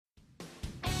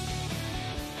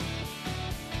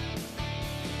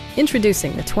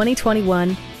Introducing the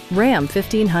 2021 Ram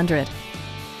 1500.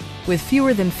 With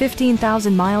fewer than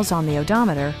 15,000 miles on the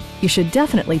odometer, you should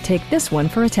definitely take this one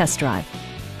for a test drive.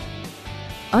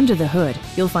 Under the hood,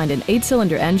 you'll find an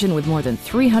 8-cylinder engine with more than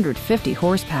 350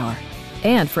 horsepower.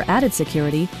 And for added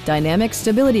security, dynamic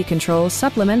stability control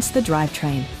supplements the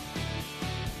drivetrain.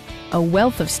 A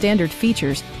wealth of standard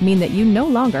features mean that you no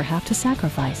longer have to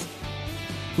sacrifice.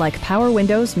 Like power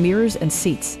windows, mirrors, and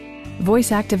seats,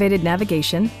 voice-activated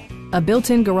navigation, a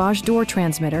built-in garage door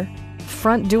transmitter,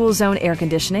 front dual-zone air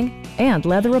conditioning, and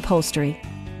leather upholstery.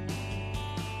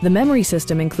 The memory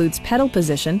system includes pedal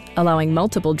position, allowing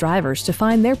multiple drivers to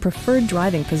find their preferred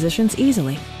driving positions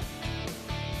easily.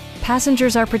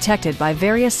 Passengers are protected by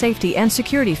various safety and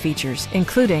security features,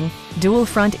 including dual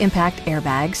front impact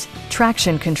airbags,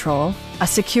 traction control, a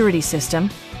security system,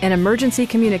 an emergency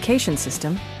communication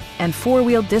system, and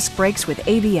 4-wheel disc brakes with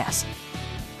ABS.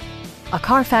 A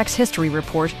Carfax history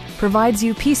report provides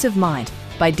you peace of mind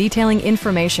by detailing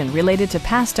information related to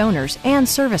past owners and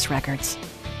service records.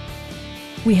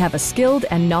 We have a skilled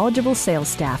and knowledgeable sales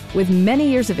staff with many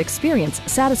years of experience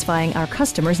satisfying our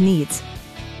customers' needs.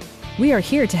 We are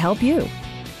here to help you.